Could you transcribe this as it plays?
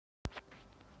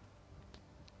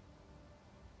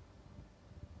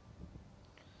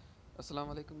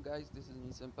Assalamu alaikum guys, this is me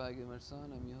Senpai Gamer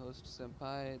San. I'm your host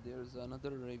Senpai. There's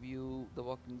another review, The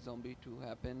Walking Zombie 2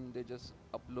 happened. They just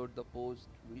upload the post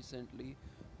recently,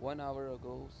 1 hour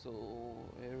ago. So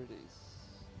here it is.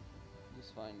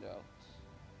 Just find out.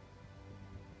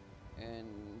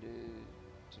 And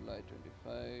July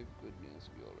 25. Good news,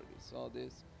 we already saw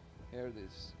this. Here it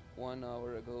is. 1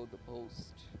 hour ago, the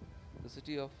post. The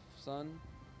City of Sun,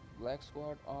 Black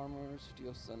Squad armor, City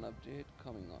of Sun update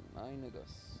coming on 9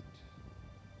 August.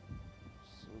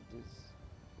 So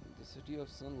the City of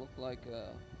Sun look like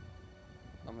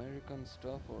American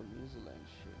stuff or New Zealand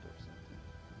shit or something.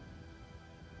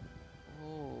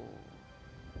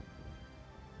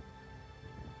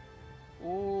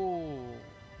 Oh,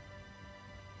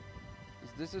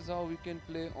 this is how we can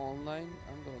play online.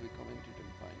 I'm gonna be commenting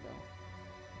and find out.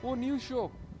 Oh, new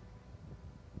shop.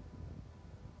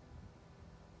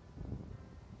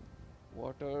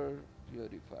 Water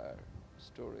purifier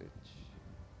storage.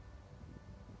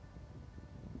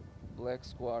 Black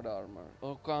Squad armor.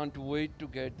 Oh, can't wait to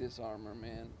get this armor,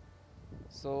 man.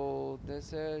 So they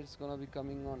said it's gonna be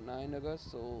coming on 9 August,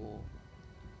 so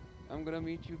I'm gonna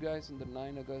meet you guys on the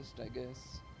 9 August, I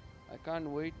guess. I can't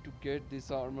wait to get this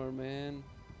armor, man.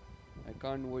 I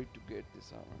can't wait to get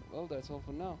this armor. Well, that's all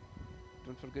for now.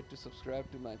 Don't forget to subscribe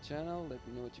to my channel. Let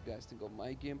me know what you guys think of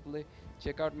my gameplay.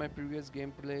 Check out my previous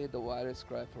gameplay, The Virus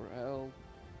Cry for Help.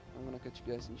 I'm gonna catch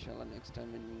you guys inshallah next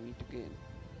time when we meet again.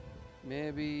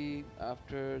 Maybe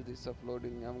after this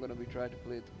uploading, I'm gonna be trying to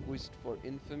play the Quest for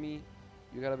Infamy.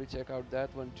 You gotta be check out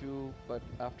that one too, but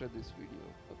after this video.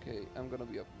 Okay, I'm gonna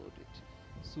be uploaded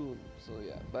soon. So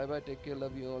yeah, bye bye, take care,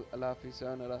 love you all, Allah Hafiz,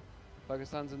 sayonara,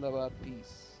 Pakistan Zindabad,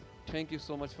 peace. Thank you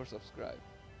so much for subscribe.